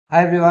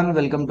Hi everyone,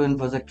 welcome to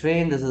InfoSec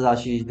Train. This is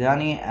Ashish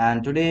Dhyani,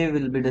 and today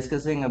we'll be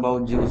discussing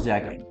about juice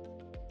jacking.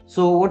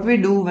 So, what we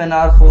do when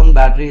our phone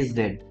battery is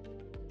dead?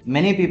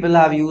 Many people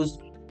have used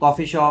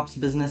coffee shops,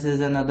 businesses,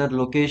 and other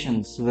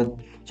locations with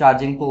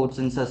charging ports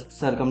in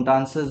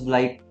circumstances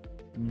like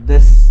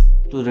this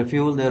to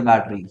refuel their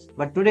batteries.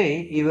 But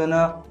today, even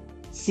a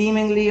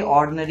seemingly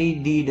ordinary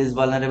deed is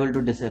vulnerable to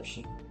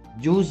deception.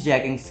 Juice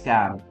jacking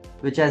scam,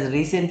 which has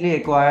recently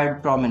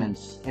acquired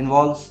prominence,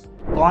 involves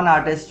con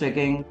artists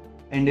tricking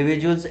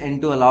individuals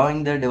into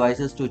allowing their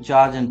devices to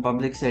charge in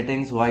public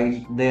settings while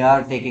they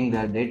are taking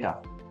their data.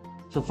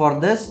 So, for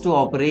this to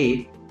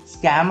operate,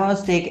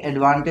 scammers take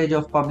advantage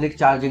of public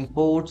charging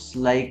ports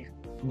like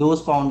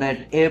those found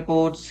at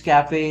airports,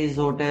 cafes,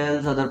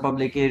 hotels, other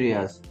public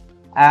areas.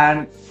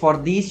 And for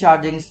these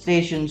charging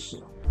stations,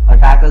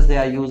 attackers they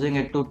are using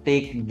it to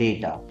take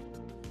data.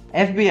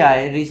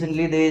 FBI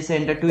recently they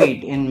sent a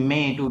tweet in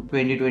May to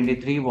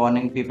 2023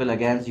 warning people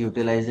against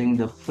utilizing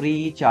the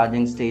free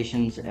charging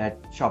stations at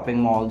shopping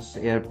malls,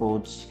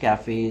 airports,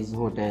 cafes,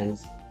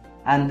 hotels.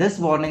 And this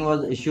warning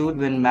was issued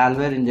when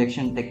malware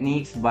injection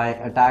techniques by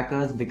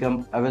attackers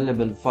become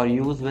available for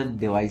use with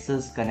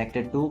devices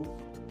connected to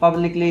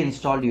publicly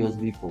installed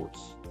USB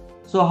ports.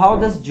 So how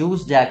does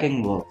juice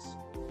jacking works?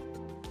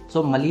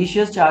 So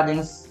malicious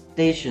charging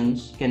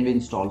stations can be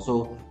installed.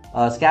 So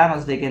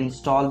scammers they can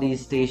install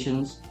these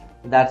stations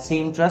that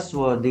seem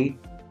trustworthy,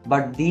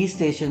 but these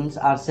stations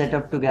are set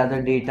up to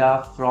gather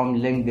data from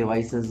linked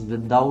devices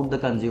without the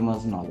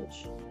consumer's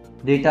knowledge.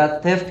 Data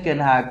theft can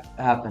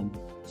happen.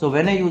 So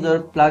when a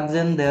user plugs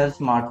in their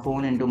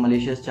smartphone into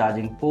malicious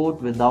charging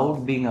port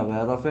without being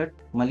aware of it,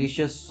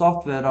 malicious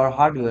software or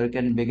hardware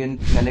can begin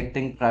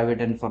collecting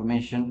private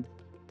information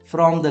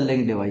from the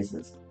linked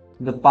devices.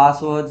 The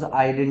passwords,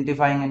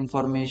 identifying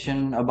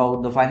information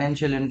about the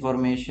financial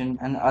information,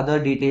 and other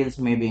details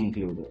may be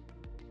included.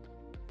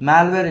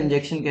 Malware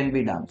injection can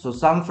be done. So,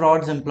 some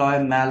frauds employ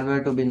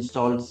malware to be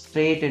installed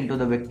straight into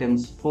the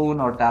victim's phone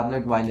or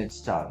tablet while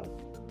it's charged.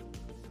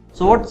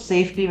 So, what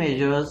safety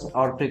measures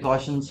or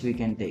precautions we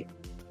can take?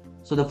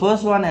 So, the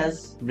first one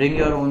is bring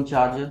your own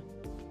charger.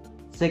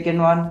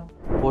 Second one,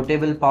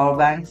 portable power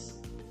banks.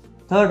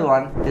 Third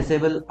one,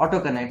 disable auto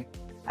connect.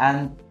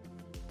 And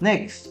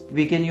next,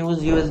 we can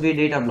use USB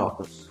data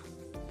blockers.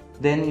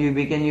 Then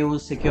we can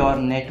use secure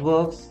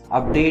networks,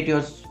 update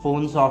your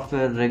phone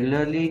software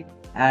regularly,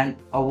 and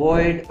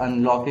avoid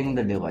unlocking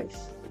the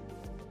device.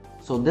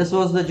 So this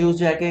was the juice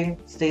jacking.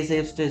 Stay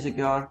safe, stay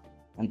secure,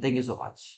 and thank you so much.